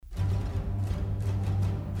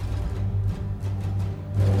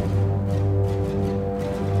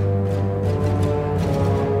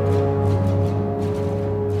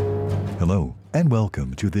and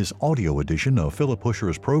welcome to this audio edition of Philip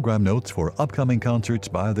Huscher's program notes for upcoming concerts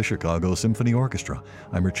by the Chicago Symphony Orchestra.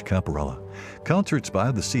 I'm Rich Caparella. Concerts by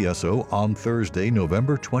the CSO on Thursday,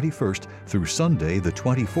 November 21st through Sunday, the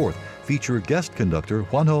 24th, feature guest conductor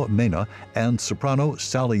Juanjo Mena and soprano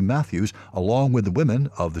Sally Matthews, along with the women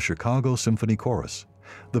of the Chicago Symphony Chorus.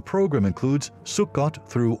 The program includes Sukkot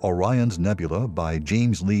Through Orion's Nebula by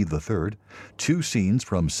James Lee III, two scenes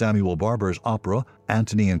from Samuel Barber's opera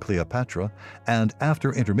Antony and Cleopatra, and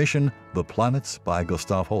after intermission, The Planets by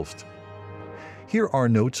Gustav Holst. Here are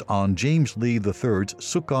notes on James Lee III's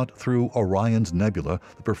Sukkot Through Orion's Nebula,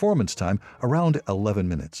 the performance time around 11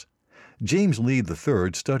 minutes. James Lee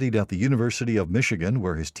III studied at the University of Michigan,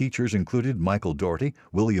 where his teachers included Michael Dougherty,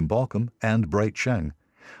 William Balcom, and Bright Cheng.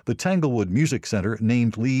 The Tanglewood Music Center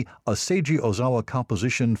named Lee a Seiji Ozawa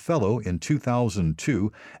Composition Fellow in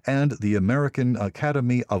 2002, and the American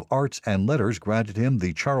Academy of Arts and Letters granted him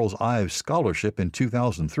the Charles Ives Scholarship in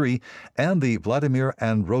 2003 and the Vladimir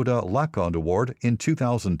and Rhoda Lacond Award in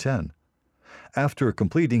 2010. After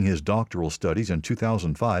completing his doctoral studies in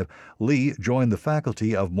 2005, Lee joined the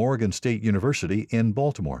faculty of Morgan State University in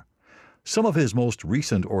Baltimore. Some of his most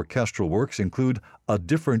recent orchestral works include A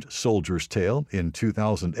Different Soldier's Tale in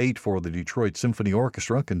 2008 for the Detroit Symphony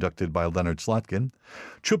Orchestra, conducted by Leonard Slatkin,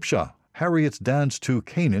 Chupsha, Harriet's Dance to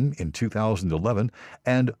Canaan in 2011,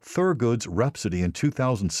 and Thurgood's Rhapsody in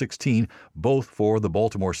 2016, both for the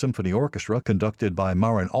Baltimore Symphony Orchestra, conducted by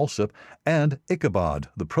Marin Alsop, and Ichabod,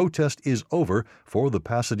 The Protest is Over for the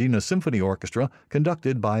Pasadena Symphony Orchestra,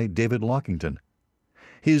 conducted by David Lockington.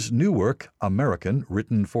 His new work, American,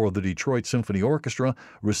 written for the Detroit Symphony Orchestra,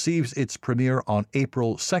 receives its premiere on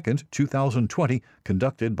April 2, 2020,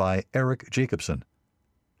 conducted by Eric Jacobson.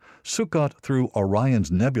 Sukkot Through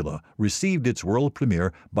Orion's Nebula received its world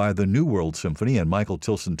premiere by the New World Symphony and Michael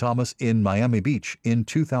Tilson Thomas in Miami Beach in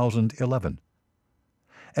 2011.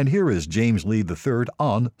 And here is James Lee III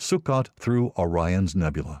on Sukkot Through Orion's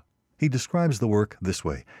Nebula. He describes the work this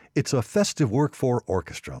way. It's a festive work for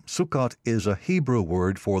orchestra. Sukkot is a Hebrew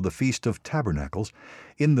word for the Feast of Tabernacles.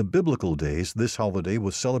 In the biblical days, this holiday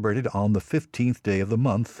was celebrated on the 15th day of the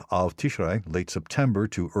month of Tishrei, late September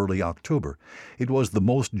to early October. It was the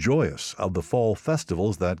most joyous of the fall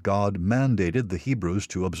festivals that God mandated the Hebrews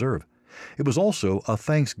to observe. It was also a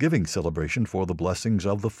Thanksgiving celebration for the blessings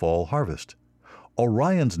of the fall harvest.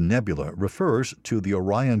 Orion's Nebula refers to the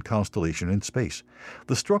Orion constellation in space.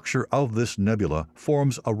 The structure of this nebula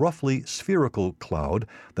forms a roughly spherical cloud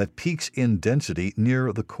that peaks in density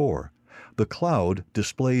near the core. The cloud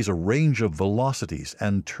displays a range of velocities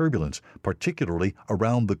and turbulence, particularly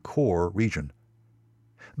around the core region.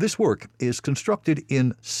 This work is constructed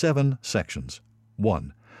in 7 sections.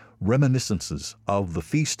 1. Reminiscences of the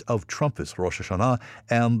Feast of Trumpets, Rosh Hashanah,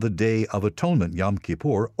 and the Day of Atonement, Yom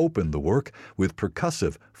Kippur, open the work with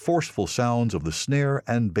percussive, forceful sounds of the snare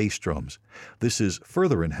and bass drums. This is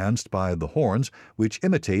further enhanced by the horns, which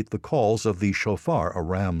imitate the calls of the shofar, a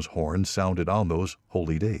ram's horn sounded on those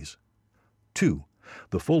holy days. 2.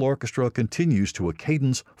 The full orchestra continues to a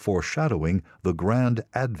cadence foreshadowing the grand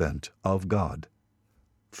advent of God.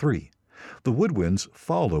 3. The woodwinds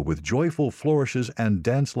follow with joyful flourishes and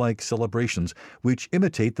dance-like celebrations which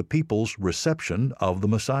imitate the people's reception of the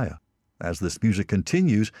Messiah. As this music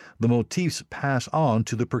continues, the motifs pass on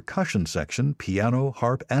to the percussion section, piano,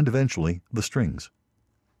 harp, and eventually the strings.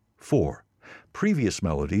 4. Previous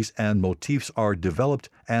melodies and motifs are developed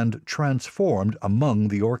and transformed among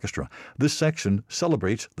the orchestra. This section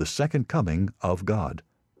celebrates the second coming of God.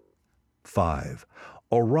 5.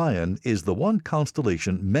 Orion is the one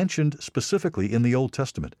constellation mentioned specifically in the Old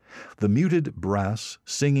Testament. The muted brass,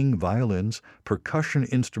 singing violins, percussion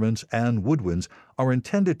instruments, and woodwinds are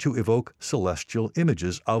intended to evoke celestial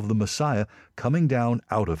images of the Messiah coming down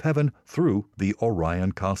out of heaven through the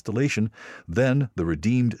Orion constellation, then the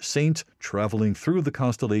redeemed saints traveling through the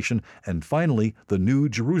constellation, and finally the New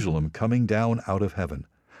Jerusalem coming down out of heaven.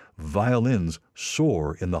 Violins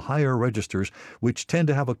soar in the higher registers, which tend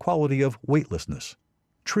to have a quality of weightlessness.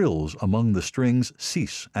 Trills among the strings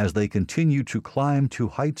cease as they continue to climb to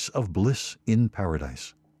heights of bliss in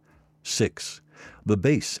paradise. 6. The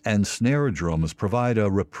bass and snare drums provide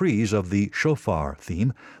a reprise of the shofar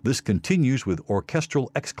theme. This continues with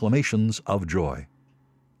orchestral exclamations of joy.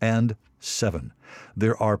 And 7.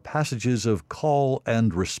 There are passages of call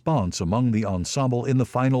and response among the ensemble in the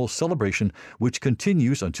final celebration, which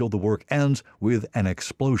continues until the work ends with an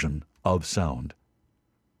explosion of sound.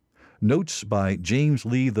 Notes by James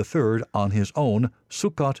Lee III on his own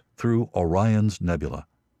Sukkot Through Orion's Nebula.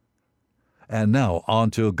 And now on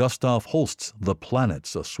to Gustav Holst's The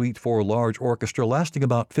Planets, a suite for large orchestra lasting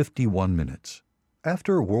about 51 minutes.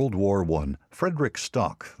 After World War I, Frederick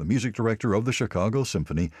Stock, the music director of the Chicago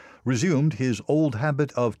Symphony, resumed his old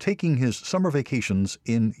habit of taking his summer vacations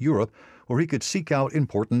in Europe, where he could seek out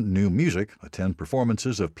important new music, attend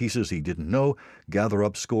performances of pieces he didn't know, gather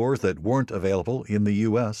up scores that weren't available in the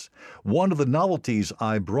U.S. "One of the novelties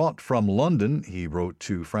I brought from London," he wrote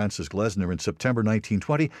to Francis Glessner in September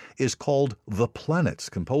 1920, "is called The Planets,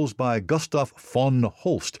 composed by Gustav von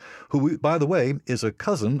Holst, who, by the way, is a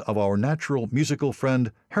cousin of our natural musical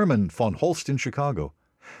friend Hermann von Holst in Chicago."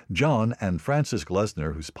 John and Francis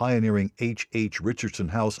Glessner, whose pioneering H. H. Richardson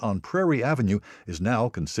House on Prairie Avenue is now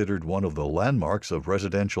considered one of the landmarks of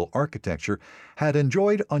residential architecture, had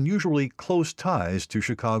enjoyed unusually close ties to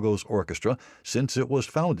Chicago's orchestra since it was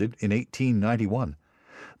founded in 1891.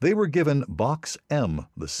 They were given Box M,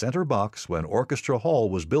 the center box, when Orchestra Hall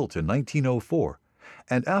was built in 1904.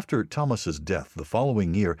 And after Thomas's death the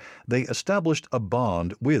following year, they established a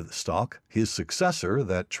bond with Stock, his successor,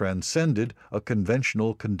 that transcended a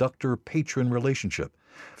conventional conductor-patron relationship.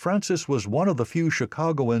 Francis was one of the few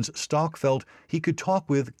Chicagoans Stock felt he could talk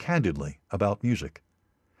with candidly about music.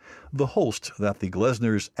 The Holst that the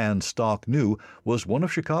Glessners and Stock knew was one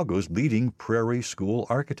of Chicago's leading Prairie School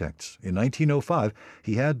architects. In 1905,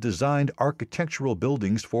 he had designed architectural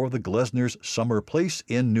buildings for the Glessners' summer place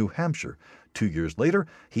in New Hampshire. 2 years later,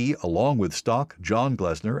 he, along with Stock, John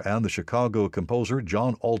Glessner, and the Chicago composer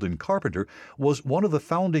John Alden Carpenter, was one of the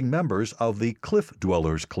founding members of the Cliff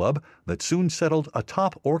Dwellers Club that soon settled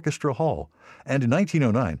atop Orchestra Hall. And in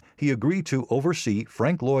 1909, he agreed to oversee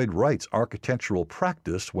Frank Lloyd Wright's architectural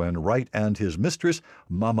practice when Wright and his mistress,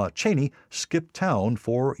 Mama Cheney, skipped town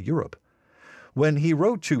for Europe. When he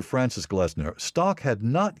wrote to Francis Glessner, Stock had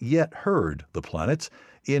not yet heard The Planets.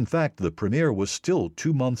 In fact, the premiere was still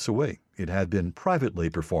 2 months away. It had been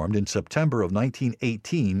privately performed in September of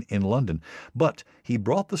 1918 in London, but he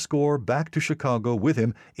brought the score back to Chicago with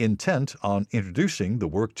him, intent on introducing the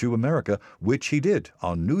work to America, which he did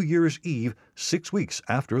on New Year's Eve, 6 weeks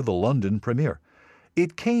after the London premiere.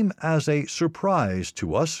 "It came as a surprise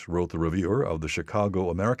to us," wrote the reviewer of the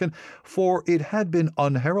Chicago American, "for it had been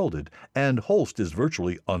unheralded, and Holst is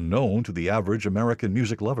virtually unknown to the average American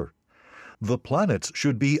music lover. The Planets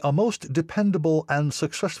should be a most dependable and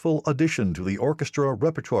successful addition to the orchestra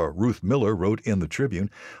repertoire," Ruth Miller wrote in the Tribune,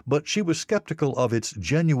 but she was skeptical of its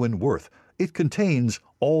genuine worth. "It contains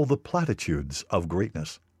all the platitudes of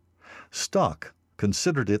greatness." Stock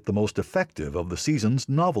considered it the most effective of the season's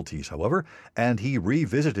novelties, however, and he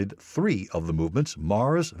revisited 3 of the movements,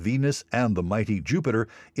 Mars, Venus, and the Mighty Jupiter,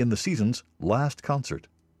 in the season's last concert.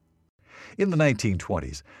 In the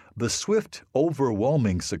 1920s, the swift,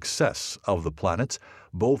 overwhelming success of The Planets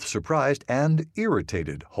both surprised and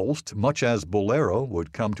irritated Holst, much as Bolero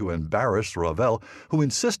would come to embarrass Ravel, who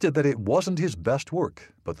insisted that it wasn't his best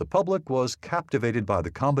work. But the public was captivated by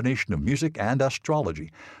the combination of music and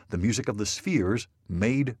astrology, the music of the spheres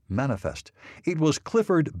made manifest. It was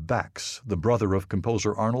Clifford Bax, the brother of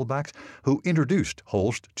composer Arnold Bax, who introduced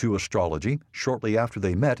Holst to astrology shortly after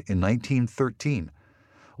they met in 1913.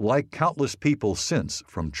 Like countless people since,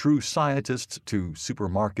 from true scientists to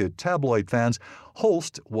supermarket tabloid fans,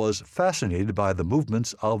 Holst was fascinated by the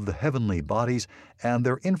movements of the heavenly bodies and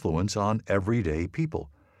their influence on everyday people.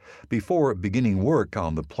 Before beginning work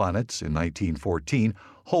on The Planets in 1914,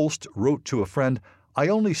 Holst wrote to a friend, "I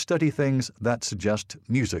only study things that suggest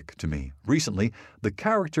music to me. Recently, the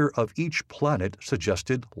character of each planet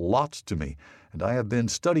suggested lots to me, and I have been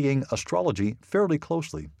studying astrology fairly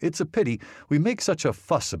closely. It's a pity we make such a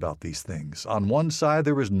fuss about these things. On one side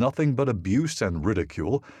there is nothing but abuse and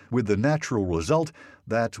ridicule, with the natural result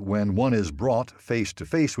that when one is brought face to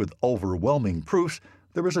face with overwhelming proofs,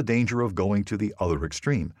 there is a danger of going to the other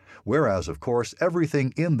extreme. Whereas, of course,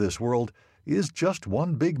 everything in this world is just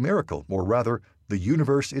one big miracle, or rather, the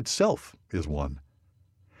universe itself is one."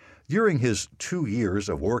 During his 2 years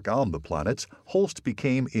of work on The Planets, Holst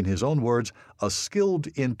became, in his own words, a skilled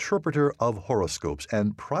interpreter of horoscopes,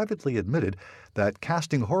 and privately admitted that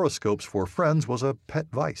casting horoscopes for friends was a pet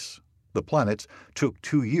vice. The Planets took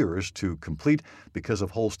 2 years to complete because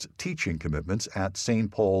of Holst's teaching commitments at St.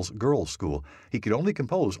 Paul's Girls' School. He could only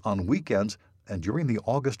compose on weekends and during the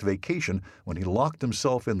August vacation, when he locked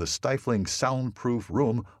himself in the stifling soundproof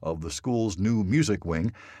room of the school's new music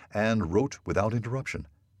wing and wrote without interruption.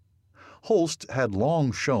 Holst had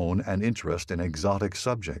long shown an interest in exotic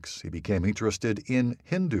subjects. He became interested in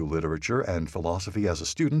Hindu literature and philosophy as a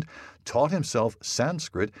student, taught himself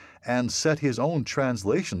Sanskrit, and set his own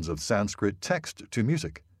translations of Sanskrit text to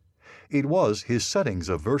music. It was his settings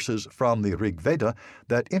of verses from the Rig Veda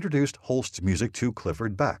that introduced Holst's music to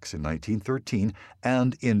Clifford Bax in 1913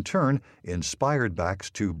 and, in turn, inspired Bax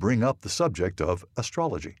to bring up the subject of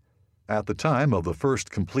astrology. At the time of the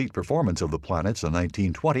first complete performance of the planets in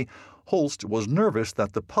 1920, Holst was nervous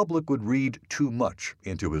that the public would read too much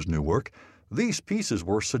into his new work. These pieces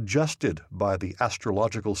were suggested by the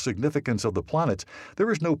astrological significance of the planets.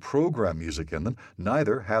 There is no program music in them,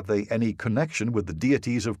 neither have they any connection with the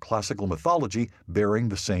deities of classical mythology bearing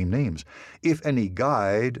the same names. If any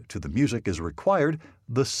guide to the music is required,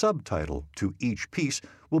 the subtitle to each piece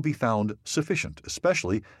will be found sufficient,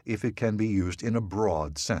 especially if it can be used in a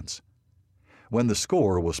broad sense. When the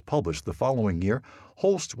score was published the following year,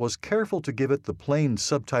 Holst was careful to give it the plain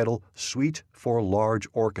subtitle Suite for Large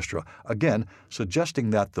Orchestra, again suggesting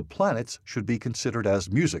that the planets should be considered as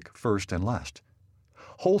music first and last.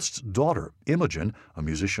 Holst's daughter, Imogen, a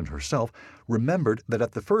musician herself, remembered that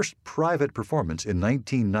at the first private performance in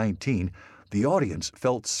 1919, the audience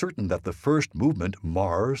felt certain that the first movement,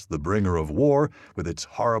 Mars, the bringer of war, with its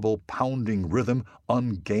horrible pounding rhythm,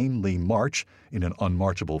 ungainly march in an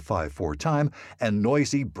unmarchable 5/4 time, and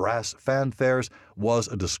noisy brass fanfares, was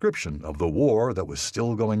a description of the war that was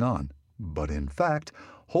still going on. But in fact,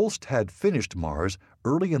 Holst had finished Mars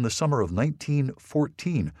early in the summer of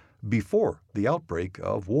 1914, before the outbreak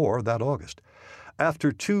of war that August.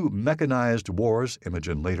 After 2 mechanized wars,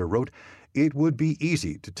 Imogen later wrote, it would be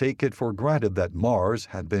easy to take it for granted that Mars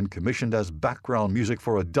had been commissioned as background music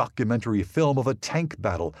for a documentary film of a tank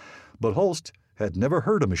battle, but Holst had never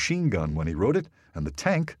heard a machine gun when he wrote it, and the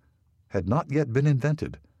tank had not yet been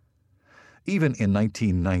invented. Even in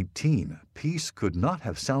 1919, peace could not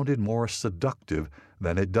have sounded more seductive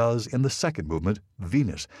than it does in the second movement,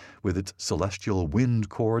 Venus, with its celestial wind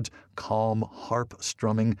chords, calm harp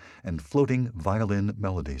strumming, and floating violin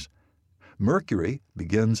melodies. Mercury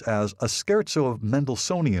begins as a scherzo of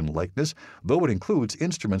Mendelssohnian likeness, though it includes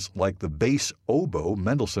instruments like the bass oboe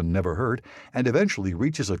Mendelssohn never heard, and eventually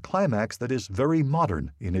reaches a climax that is very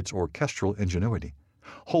modern in its orchestral ingenuity.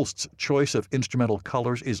 Holst's choice of instrumental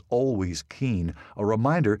colors is always keen, a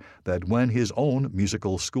reminder that when his own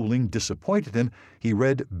musical schooling disappointed him, he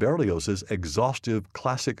read Berlioz's exhaustive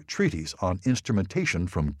classic treatise on instrumentation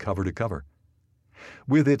from cover to cover.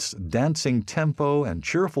 With its dancing tempo and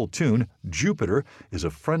cheerful tune, Jupiter is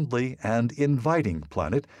a friendly and inviting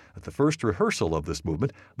planet. At the first rehearsal of this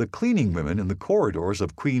movement, the cleaning women in the corridors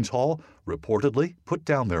of Queen's Hall reportedly put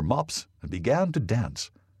down their mops and began to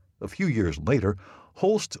dance. A few years later,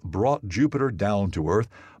 Holst brought Jupiter down to earth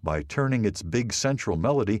by turning its big central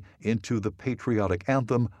melody into the patriotic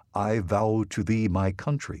anthem, I Vow to Thee, My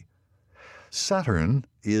Country. Saturn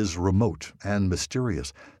is remote and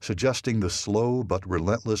mysterious, suggesting the slow but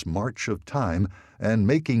relentless march of time and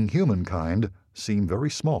making humankind seem very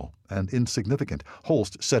small and insignificant.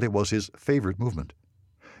 Holst said it was his favorite movement.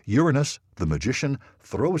 Uranus, the magician,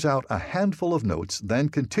 throws out a handful of notes, then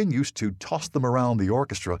continues to toss them around the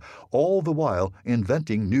orchestra, all the while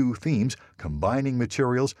inventing new themes, combining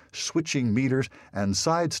materials, switching meters, and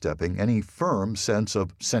sidestepping any firm sense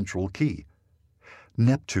of central key.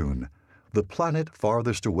 Neptune, the planet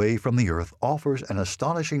farthest away from the Earth, offers an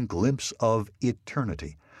astonishing glimpse of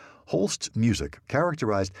eternity. Holst's music,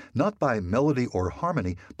 characterized not by melody or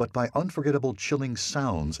harmony, but by unforgettable chilling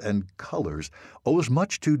sounds and colors, owes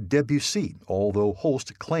much to Debussy, although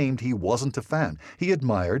Holst claimed he wasn't a fan. He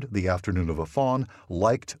admired The Afternoon of a Faun,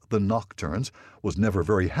 liked the Nocturnes, was never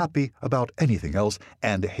very happy about anything else,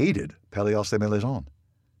 and hated Pelléas et Mélisande.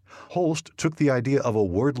 Holst took the idea of a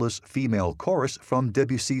wordless female chorus from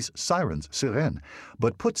Debussy's Sirens, Sirène,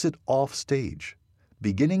 but puts it off stage.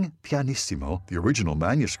 Beginning pianissimo, the original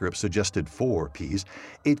manuscript suggested 4 Ps,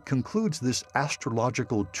 it concludes this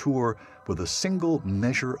astrological tour with a single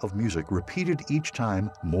measure of music repeated each time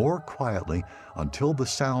more quietly until the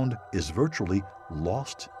sound is virtually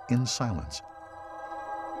lost in silence.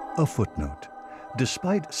 A footnote.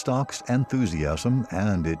 Despite Stock's enthusiasm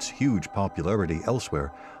and its huge popularity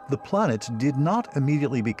elsewhere, The Planets did not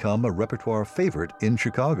immediately become a repertoire favorite in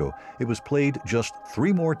Chicago. It was played just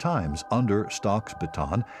 3 more times under Stock's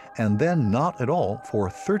baton, and then not at all for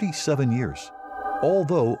 37 years.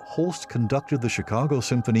 Although Holst conducted the Chicago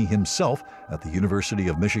Symphony himself at the University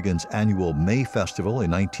of Michigan's annual May Festival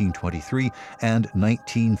in 1923 and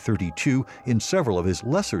 1932 in several of his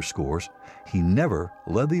lesser scores, he never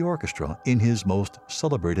led the orchestra in his most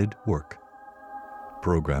celebrated work.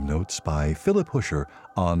 Program notes by Philip Huscher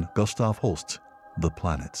on Gustav Holst's The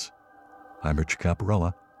Planets. I'm Rich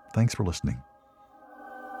Caparella. Thanks for listening.